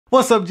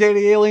What's up,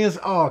 JD Aliens?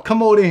 Oh,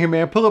 come on in here,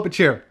 man. Pull up a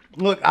chair.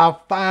 Look, I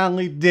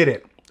finally did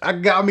it. I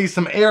got me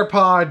some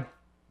AirPod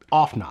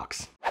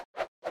OffKnocks.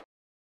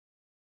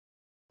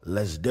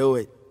 Let's do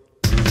it.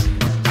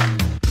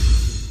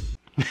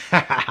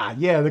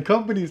 Yeah, the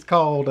company's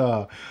called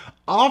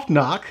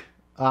OffKnock,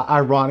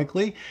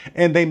 ironically,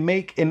 and they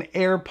make an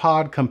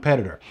AirPod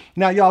competitor.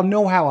 Now, y'all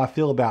know how I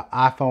feel about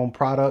iPhone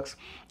products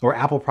or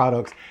Apple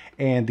products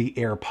and the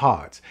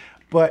AirPods.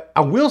 But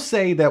I will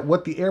say that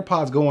what the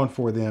AirPods go on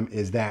for them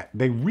is that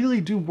they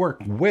really do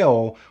work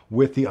well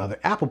with the other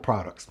Apple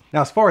products. Now,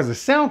 as far as the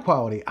sound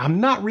quality, I'm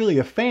not really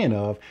a fan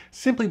of,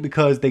 simply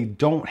because they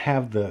don't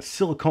have the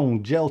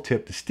silicone gel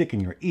tip to stick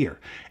in your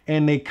ear.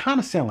 And they kind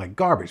of sound like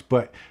garbage,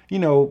 but you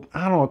know,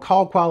 I don't know,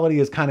 call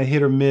quality is kind of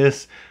hit or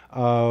miss.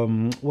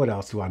 What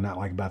else do I not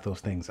like about those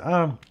things?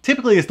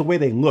 Typically it's the way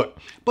they look,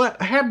 but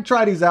I had to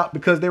try these out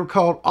because they were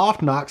called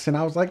OffKnocks, and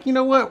I was like, you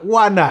know what,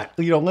 why not?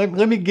 You know,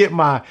 let me get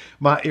my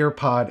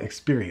AirPod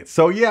experience.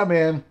 So yeah,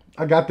 man,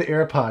 I got the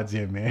AirPods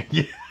in, man.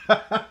 Yeah,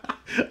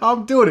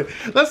 I'm doing it.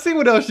 Let's see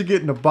what else you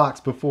get in the box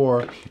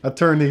before I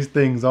turn these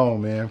things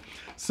on, man.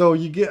 So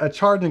you get a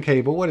charging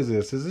cable. What is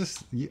this? Is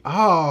this,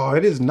 oh,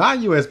 it is not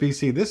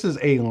USB-C. This is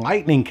a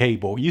lightning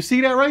cable. You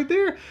see that right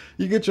there?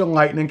 You get your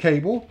lightning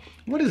cable.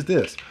 What is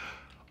this?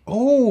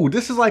 Oh,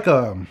 this is like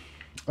a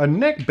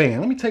neck band.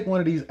 Let me take one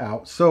of these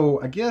out.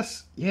 So I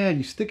guess, yeah,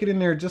 you stick it in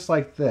there just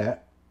like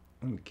that.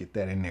 Let me get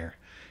that in there.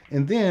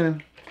 And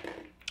then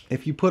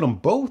if you put them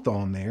both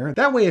on there,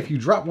 that way if you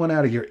drop one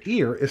out of your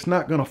ear, it's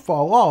not gonna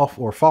fall off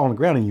or fall on the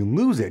ground and you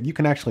lose it. You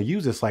can actually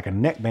use this like a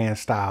neckband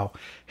style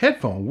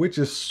headphone, which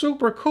is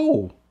super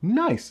cool.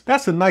 Nice.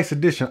 That's a nice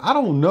addition. I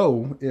don't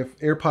know if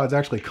AirPods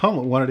actually come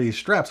with one of these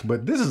straps,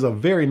 but this is a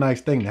very nice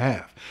thing to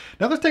have.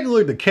 Now let's take a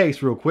look at the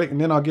case real quick, and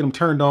then I'll get them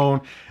turned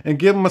on and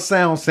give them a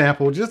sound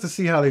sample just to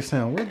see how they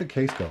sound. Where'd the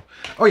case go?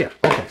 Oh yeah,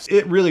 okay.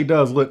 It really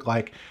does look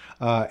like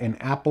an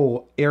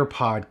Apple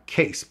AirPod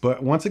case,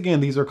 but once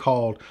again, these are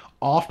called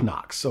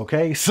OffKnocks,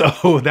 okay?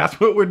 So that's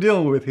what we're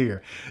dealing with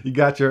here. You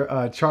got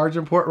your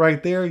charging port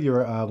right there,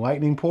 your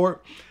lightning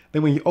port.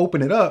 Then when you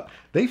open it up,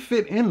 they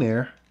fit in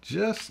there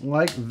just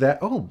like that.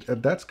 Oh,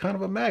 that's kind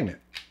of a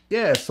magnet.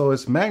 Yeah, so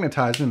it's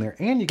magnetized in there,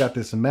 and you got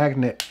this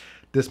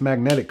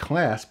magnetic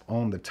clasp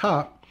on the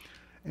top.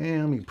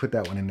 And let me put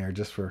that one in there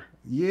just for,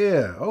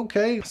 yeah,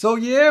 okay. So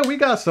yeah, we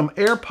got some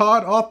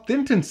AirPod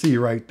authenticity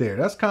right there.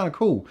 That's kind of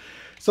cool.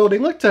 So they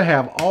look to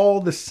have all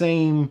the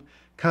same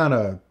kind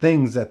of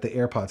things that the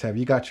AirPods have.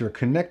 You got your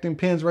connecting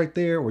pins right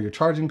there, or your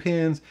charging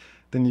pins.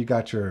 Then you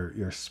got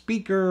your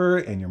speaker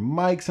and your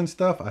mics and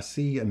stuff. I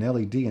see an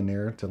LED in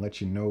there to let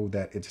you know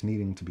that it's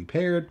needing to be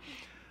paired.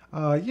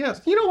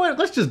 Yes, you know what?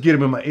 Let's just get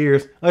them in my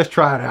ears. Let's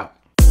try it out.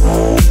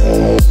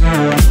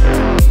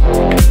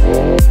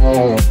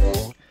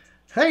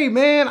 Hey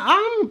man,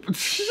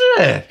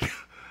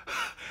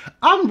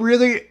 I'm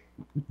really,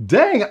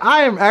 dang,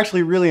 I am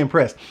actually really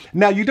impressed.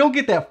 Now you don't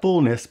get that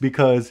fullness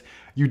because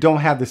you don't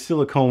have the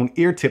silicone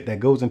ear tip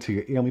that goes into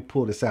your ear. Let me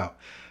pull this out.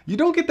 You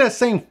don't get that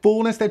same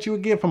fullness that you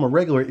would get from a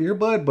regular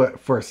earbud, but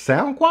for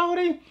sound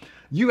quality,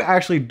 you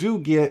actually do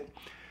get,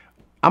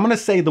 I'm gonna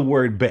say the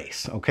word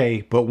bass,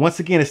 okay? But once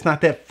again, it's not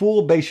that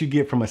full bass you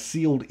get from a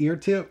sealed ear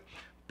tip,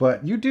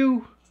 but you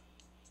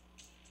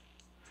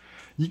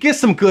get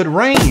some good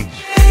range.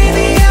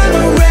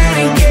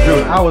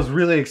 Dude, I was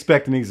really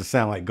expecting these to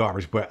sound like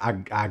garbage, but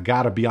I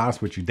gotta be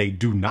honest with you, they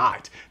do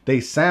not. They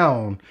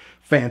sound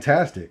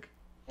fantastic.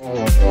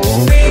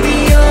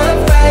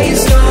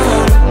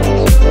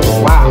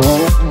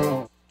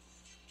 Wow.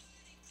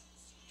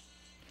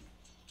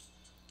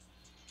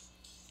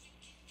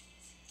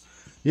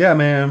 Yeah,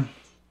 man.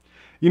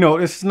 You know,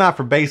 it's not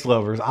for bass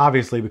lovers,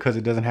 obviously, because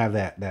it doesn't have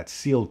that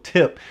sealed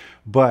tip.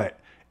 But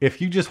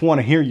if you just want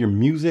to hear your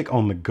music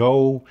on the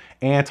go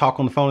and talk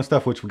on the phone and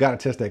stuff, which we got to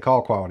test that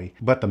call quality,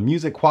 but the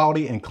music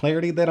quality and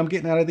clarity that I'm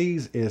getting out of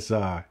these is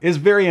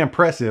very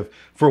impressive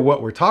for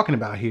what we're talking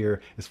about here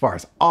as far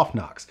as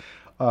OffKnocks.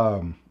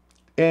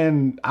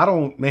 And I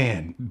don't,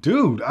 man,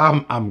 dude,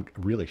 I'm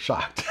really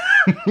shocked.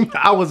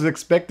 I was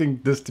expecting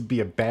this to be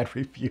a bad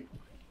review.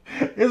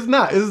 It's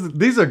not.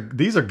 These are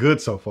good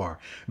so far.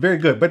 Very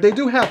good. But they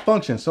do have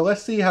functions. So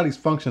let's see how these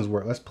functions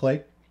work. Let's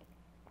play.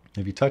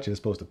 If you touch it, it's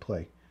supposed to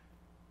play.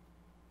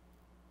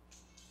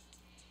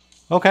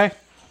 Okay.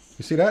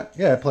 You see that?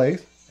 Yeah, it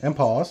plays and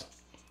pause.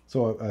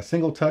 So a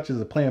single touch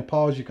is a play and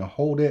pause. You can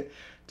hold it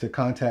to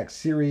contact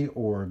Siri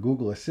or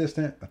Google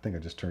Assistant. I think I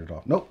just turned it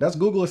off. Nope, that's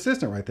Google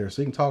Assistant right there,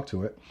 so you can talk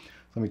to it.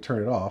 So let me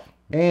turn it off.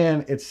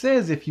 And it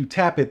says if you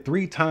tap it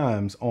 3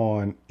 times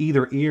on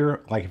either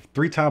ear, like if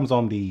 3 times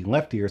on the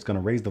left ear, it's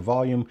gonna raise the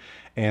volume,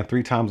 and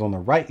 3 times on the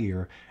right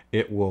ear,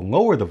 it will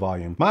lower the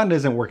volume. Mine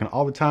isn't working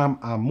all the time.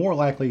 I'm more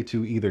likely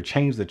to either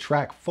change the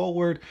track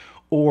forward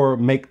or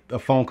make a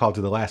phone call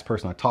to the last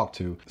person I talked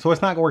to. So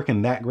it's not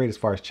working that great as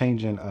far as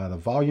changing the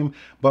volume,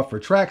 but for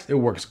tracks, it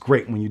works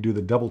great when you do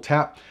the double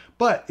tap.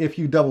 But if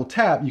you double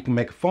tap, you can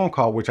make a phone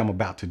call, which I'm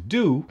about to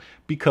do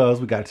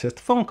because we got to test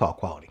the phone call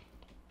quality.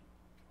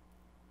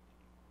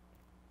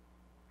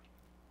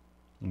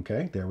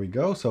 Okay, there we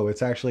go. So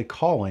it's actually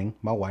calling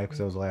my wife because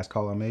that was the last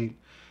call I made.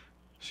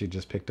 She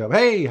just picked up.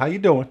 Hey, how you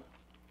doing?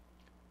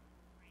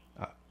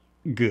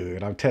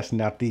 Good. I'm testing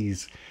out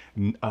these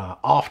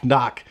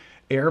OffKnock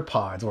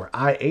AirPods or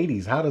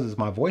i80s. How does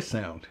my voice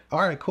sound? All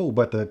right, cool.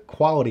 But the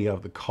quality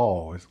of the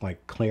call is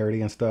like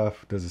clarity and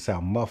stuff. Does it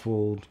sound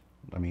muffled?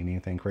 I mean,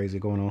 anything crazy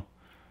going on?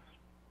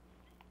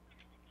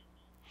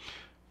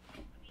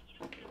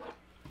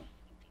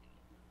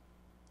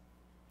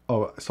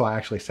 Oh, so I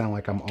actually sound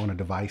like I'm on a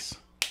device.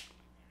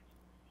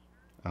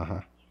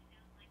 Uh-huh.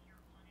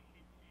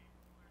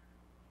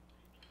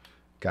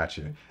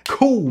 Gotcha.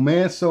 Cool,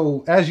 man.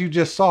 So as you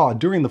just saw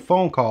during the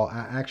phone call,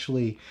 I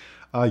actually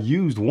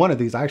used one of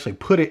these. I actually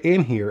put it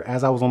in here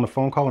as I was on the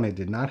phone call and it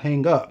did not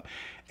hang up.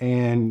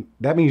 And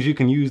that means you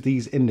can use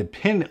these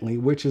independently,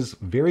 which is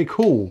very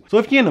cool. So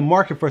if you're in the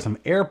market for some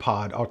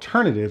AirPod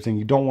alternatives and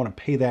you don't want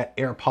to pay that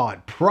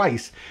AirPod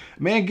price,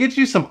 man, get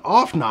you some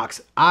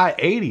OffKnock's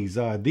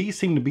i80s. These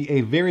seem to be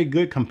a very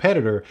good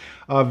competitor,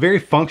 very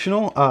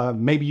functional.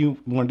 Maybe you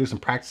want to do some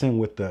practicing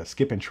with the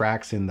skipping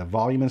tracks and the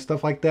volume and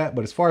stuff like that.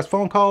 But as far as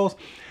phone calls,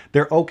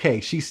 they're okay.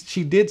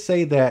 She did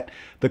say that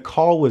the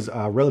call was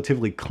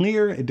relatively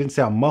clear. It didn't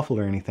sound muffled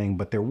or anything,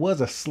 but there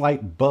was a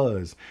slight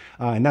buzz.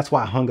 And that's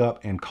why I hung up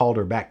and called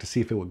her back to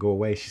see if it would go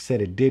away. She said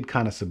it did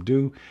kind of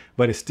subdue,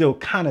 but it's still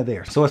kind of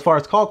there. So as far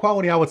as call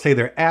quality, I would say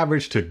they're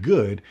average to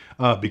good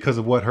because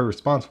of what her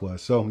response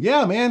was. So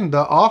yeah, man,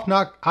 the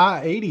OffKnock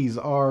i80s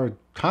are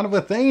kind of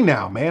a thing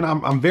now, man.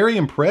 I'm very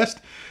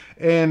impressed.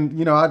 And,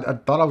 you know, I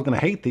thought I was going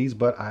to hate these,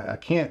 but I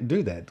can't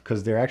do that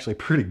because they're actually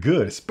pretty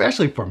good,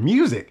 especially for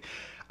music.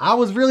 I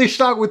was really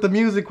shocked with the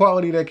music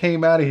quality that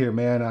came out of here,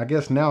 man. I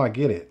guess now I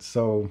get it.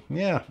 So,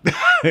 yeah,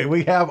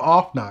 we have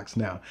OffKnocks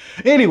now.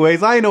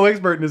 Anyways, I ain't no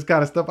expert in this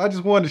kind of stuff. I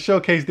just wanted to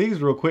showcase these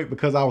real quick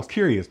because I was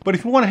curious. But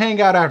if you want to hang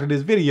out after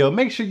this video,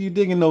 make sure you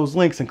dig in those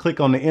links and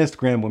click on the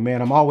Instagram one,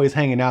 man. I'm always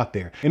hanging out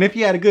there. And if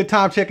you had a good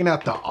time checking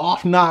out the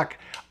OffKnock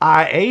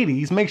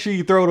i80s, make sure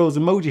you throw those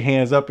emoji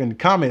hands up in the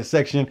comment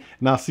section,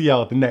 and I'll see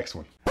y'all at the next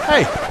one.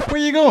 Hey,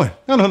 where you going?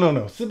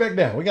 No. Sit back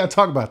down. We got to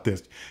talk about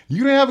this.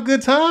 You didn't have a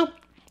good time?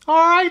 All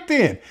right,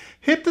 then.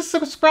 Hit the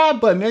subscribe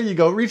button. There you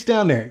go. Reach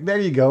down there. There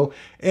you go.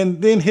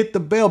 And then hit the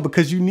bell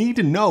because you need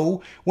to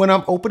know when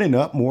I'm opening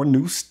up more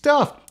new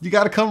stuff. You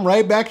got to come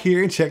right back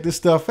here and check this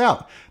stuff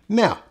out.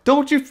 Now,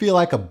 don't you feel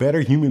like a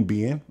better human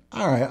being?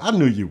 All right, I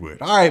knew you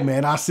would. All right,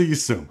 man. I'll see you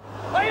soon.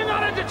 Are you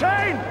not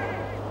entertained?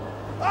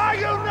 Are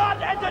you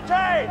not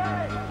entertained?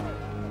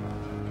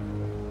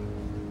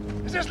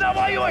 Is this not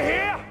why you are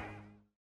here?